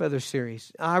Wing Feather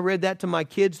series. I read that to my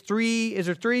kids. Three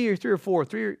or four?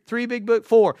 Three big books?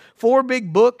 Four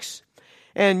big books.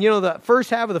 And, the first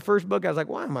half of the first book, I was like,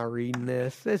 why am I reading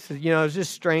this? This is, it's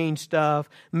just strange stuff,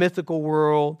 mythical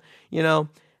world,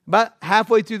 About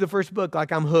halfway through the first book,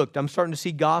 like I'm hooked. I'm starting to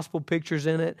see gospel pictures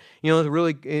in it. It's a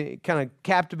really kind of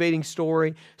captivating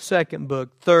story. Second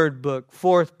book, third book,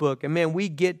 fourth book. And man, we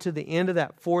get to the end of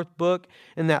that fourth book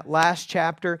in that last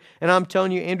chapter. And I'm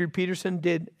telling you, Andrew Peterson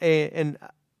did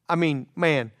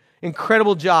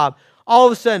incredible job. All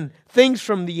of a sudden, things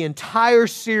from the entire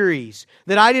series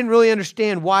that I didn't really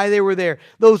understand why they were there,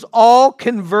 those all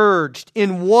converged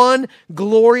in one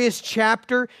glorious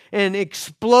chapter and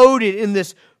exploded in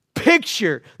this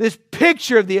picture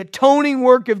of the atoning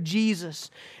work of Jesus.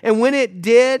 And when it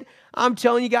did, I'm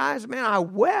telling you guys, man, I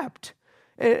wept.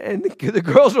 And the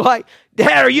girls were like,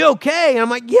 Dad, are you okay? And I'm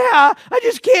like, yeah,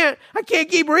 I can't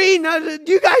keep reading.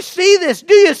 Do you guys see this?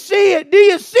 Do you see it? Do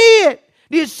you see it?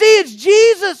 Do you see it's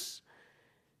Jesus?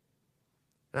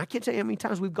 And I can't tell you how many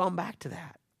times we've gone back to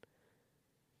that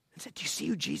and said, do you see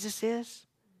who Jesus is?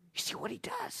 You see what He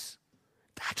does?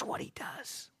 That's what He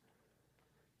does.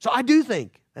 So I do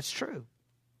think that's true.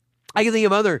 I can think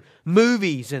of other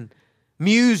movies and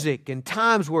music and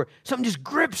times where something just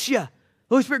grips you. The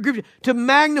Holy Spirit grips you to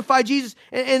magnify Jesus.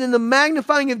 And in the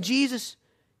magnifying of Jesus,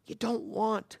 you don't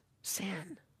want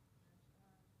sin.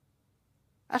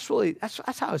 That's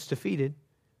how it's defeated.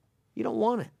 You don't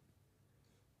want it.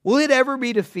 Will it ever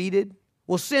be defeated?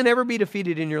 Will sin ever be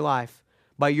defeated in your life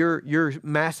by your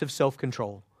massive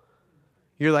self-control?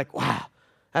 You're like, wow,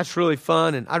 that's really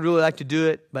fun, and I'd really like to do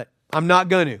it, but I'm not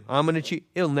going to. I'm going to cheat.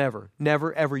 It'll never,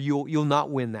 ever. You'll not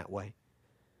win that way.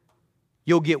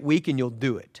 You'll get weak and you'll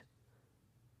do it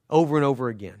over and over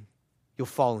again. You'll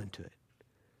fall into it.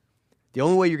 The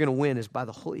only way you're going to win is by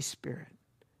the Holy Spirit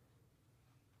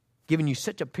giving you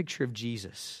such a picture of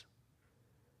Jesus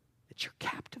that you're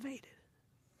captivated.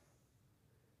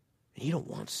 And you don't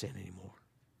want sin anymore.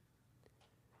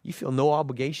 You feel no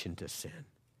obligation to sin.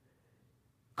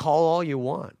 Call all you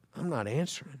want. I'm not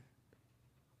answering.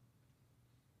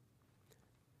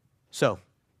 So,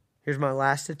 here's my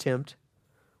last attempt.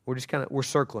 We're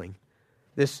circling.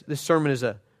 This sermon is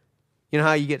you know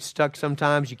how you get stuck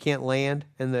sometimes, you can't land,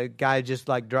 and the guy just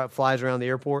flies around the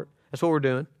airport? That's what we're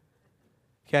doing.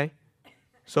 Okay?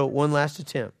 So, one last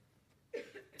attempt.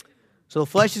 So, the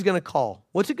flesh is going to call.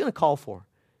 What's it going to call for?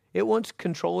 It wants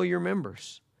control of your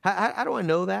members. How do I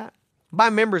know that? By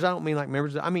members, I don't mean like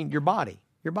members. I mean your body.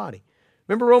 Your body.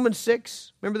 Remember Romans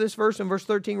 6? Remember this verse in verse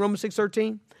 13? Romans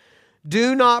 6:13?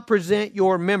 Do not present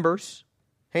your members,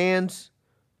 hands,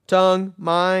 tongue,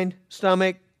 mind,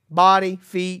 stomach, body,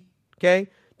 feet, okay?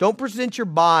 Don't present your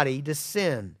body to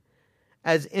sin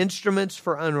as instruments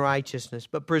for unrighteousness,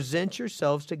 but present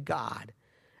yourselves to God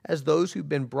as those who've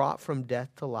been brought from death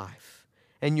to life,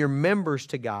 and your members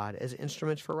to God as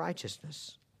instruments for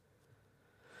righteousness.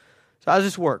 So how does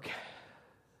this work?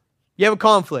 You have a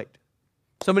conflict.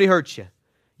 Somebody hurts you.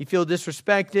 You feel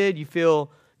disrespected. You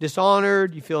feel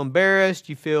dishonored. You feel embarrassed.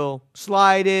 You feel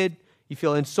slighted. You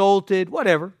feel insulted.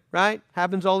 Whatever, right?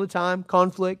 Happens all the time.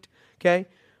 Conflict, okay?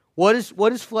 What is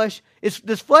flesh?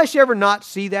 Does flesh ever not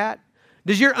see that?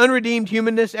 Does your unredeemed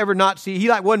humanness ever not see? He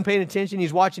wasn't paying attention.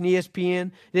 He's watching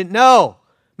ESPN. Didn't know.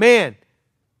 Man,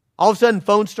 all of a sudden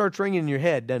phone starts ringing in your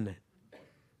head, doesn't it?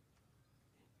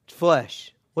 It's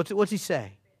flesh. What's he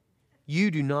say?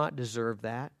 You do not deserve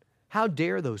that. How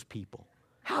dare those people?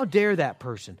 How dare that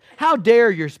person? How dare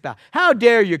your spouse? How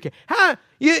dare your kid?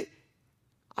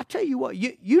 I'll tell you what,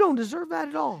 you don't deserve that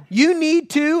at all. You need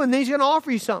to, and then he's going to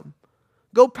offer you something.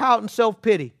 Go pout in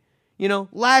self-pity.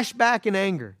 Lash back in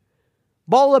anger.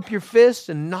 Ball up your fists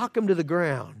and knock him to the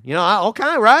ground. All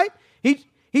kind, right?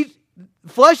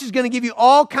 Flesh is going to give you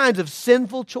all kinds of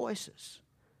sinful choices.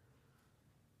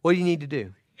 What do you need to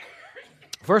do?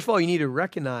 First of all, you need to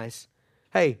recognize,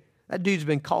 hey, that dude's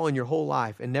been calling your whole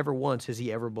life and never once has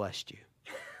he ever blessed you.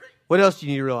 What else do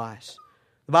you need to realize?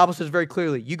 The Bible says very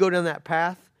clearly, you go down that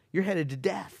path, you're headed to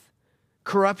death,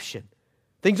 corruption.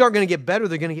 Things aren't going to get better,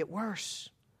 they're going to get worse.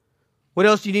 What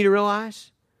else do you need to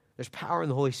realize? There's power in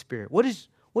the Holy Spirit. What does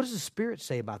the Spirit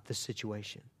say about this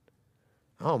situation?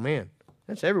 Oh man,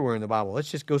 that's everywhere in the Bible. Let's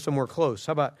just go somewhere close.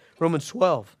 How about Romans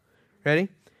 12? Ready?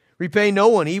 Repay no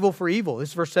one evil for evil. This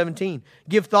is verse 17.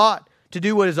 Give thought to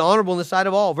do what is honorable in the sight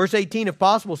of all. Verse 18, if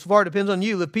possible, so far it depends on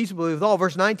you, live peaceably with all.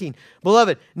 Verse 19,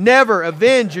 beloved, never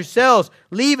avenge yourselves.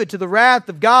 Leave it to the wrath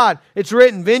of God. It's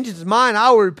written, vengeance is mine,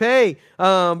 I will repay.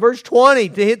 Verse 20,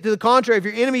 to the contrary, if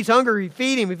your enemy's hungry,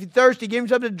 feed him. If he's thirsty, give him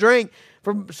something to drink.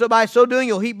 So by so doing,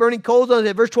 you'll heap burning coals on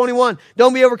it. Verse 21,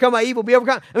 don't be overcome by evil, be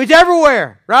overcome. I mean, it's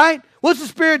everywhere, right? What's the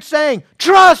Spirit saying?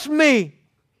 Trust me.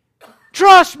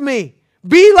 Trust me.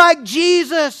 Be like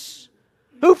Jesus,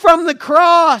 who from the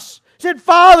cross said,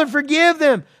 Father, forgive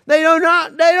them. They don't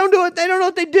do it. They don't know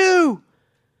what they do.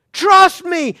 Trust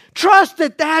me. Trust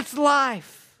that that's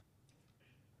life.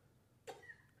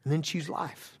 And then choose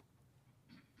life.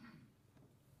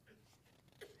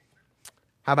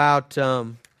 How about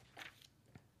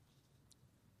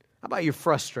you're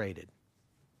frustrated?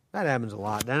 That happens a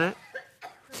lot, doesn't it?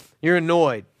 You're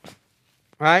annoyed,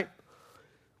 right?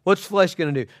 What's flesh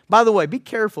going to do? By the way, be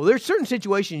careful. There's certain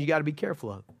situations you got to be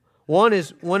careful of. One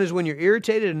is when you're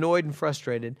irritated, annoyed, and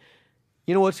frustrated.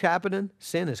 You know what's happening?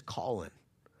 Sin is calling.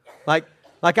 Like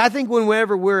I think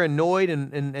whenever we're annoyed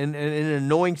and in an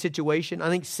annoying situation, I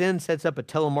think sin sets up a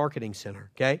telemarketing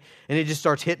center, okay? And it just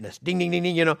starts hitting us. Ding, ding, ding,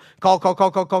 ding,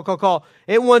 call.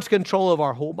 It wants control of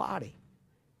our whole body,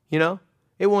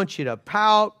 It wants you to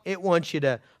pout. It wants you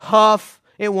to huff.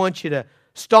 It wants you to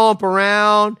stomp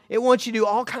around. It wants you to do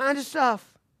all kinds of stuff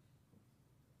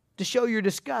to show your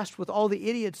disgust with all the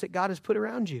idiots that God has put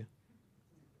around you.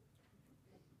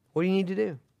 What do you need to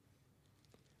do?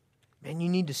 Man, you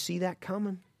need to see that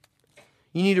coming.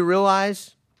 You need to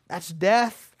realize that's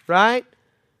death, right?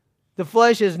 The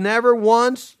flesh has never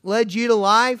once led you to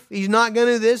life. He's not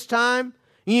going to this time.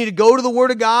 You need to go to the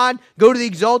Word of God, go to the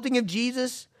exalting of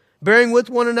Jesus, bearing with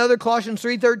one another, Colossians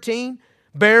 3:13.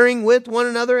 Bearing with one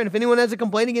another, and if anyone has a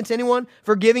complaint against anyone,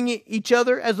 forgiving each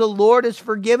other as the Lord has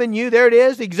forgiven you. There it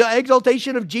is, the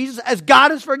exaltation of Jesus as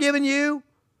God has forgiven you.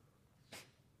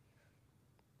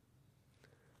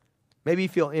 Maybe you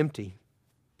feel empty,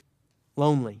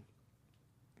 lonely.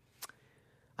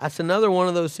 That's another one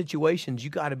of those situations you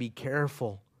got to be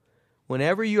careful.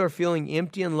 Whenever you are feeling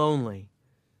empty and lonely,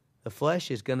 the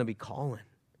flesh is going to be calling.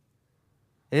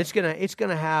 And it's going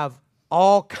to have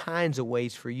all kinds of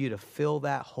ways for you to fill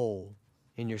that hole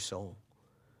in your soul.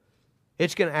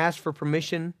 It's going to ask for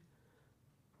permission,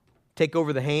 take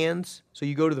over the hands. So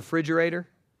you go to the refrigerator,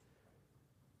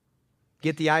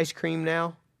 get the ice cream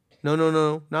now.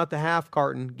 No, not the half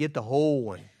carton. Get the whole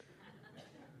one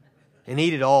and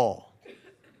eat it all.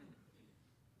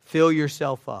 Fill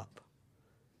yourself up.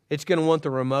 It's going to want the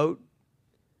remote.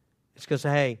 It's going to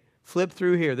say, hey, flip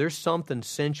through here. There's something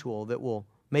sensual that will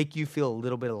make you feel a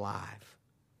little bit alive.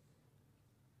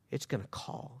 It's going to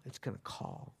call. It's going to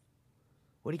call.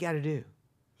 What do you got to do? You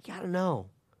got to know.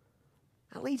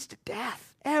 That leads to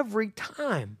death every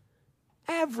time.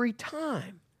 Every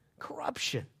time.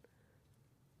 Corruption.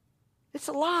 It's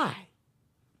a lie.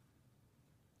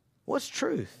 What's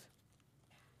truth?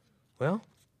 Well,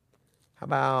 how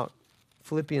about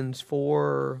Philippians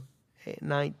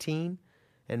 4:19?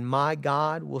 And my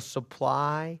God will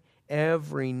supply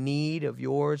every need of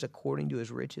yours according to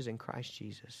his riches in Christ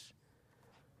Jesus.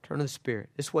 Turn to the Spirit.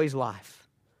 This way's life.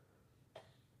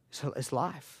 It's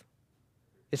life.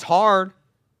 It's hard,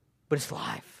 but it's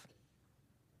life.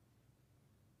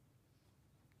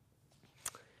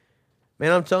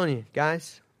 Man, I'm telling you,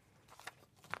 guys,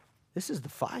 this is the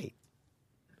fight.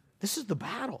 This is the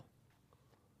battle.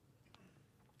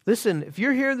 Listen, if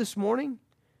you're here this morning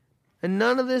and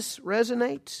none of this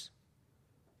resonates,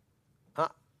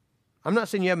 I'm not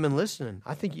saying you haven't been listening.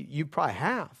 I think you probably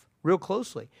have, real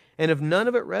closely. And if none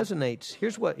of it resonates,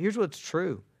 here's what's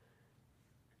true.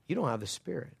 You don't have the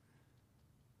Spirit.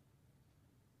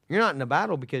 You're not in a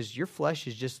battle because your flesh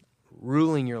is just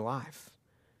ruling your life.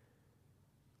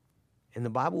 And the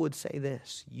Bible would say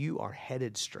this: you are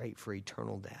headed straight for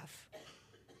eternal death.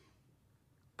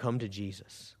 Come to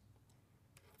Jesus.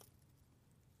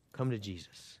 come to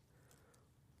Jesus.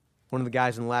 One of the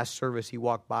guys in the last service, he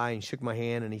walked by and shook my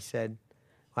hand, and he said,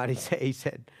 what did he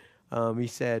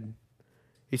say?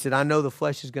 He said, I know the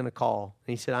flesh is going to call.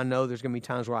 And he said, I know there's going to be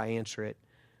times where I answer it.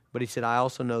 But he said, I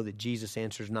also know that Jesus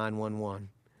answers 911,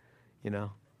 you know.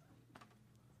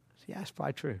 So yeah, that's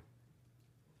probably true.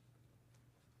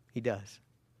 He does.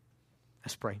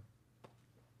 Let's pray.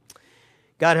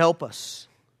 God, help us.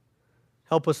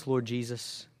 Help us, Lord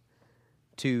Jesus,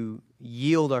 to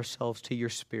yield ourselves to your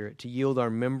Spirit, to yield our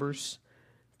members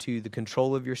to the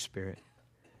control of your Spirit.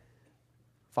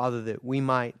 Father, that we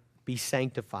might be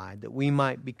sanctified, that we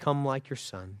might become like your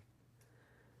Son.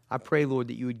 I pray, Lord,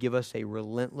 that you would give us a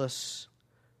relentless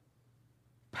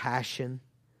passion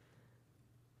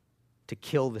to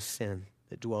kill the sin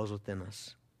that dwells within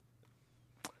us.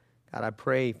 God, I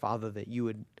pray, Father, that you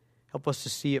would help us to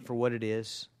see it for what it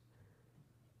is,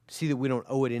 to see that we don't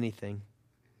owe it anything.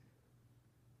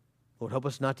 Lord, help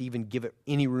us not to even give it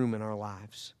any room in our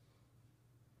lives.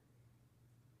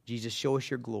 Jesus, show us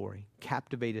your glory.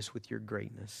 Captivate us with your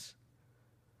greatness.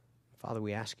 Father,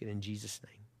 we ask it in Jesus'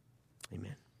 name.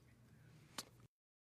 Amen.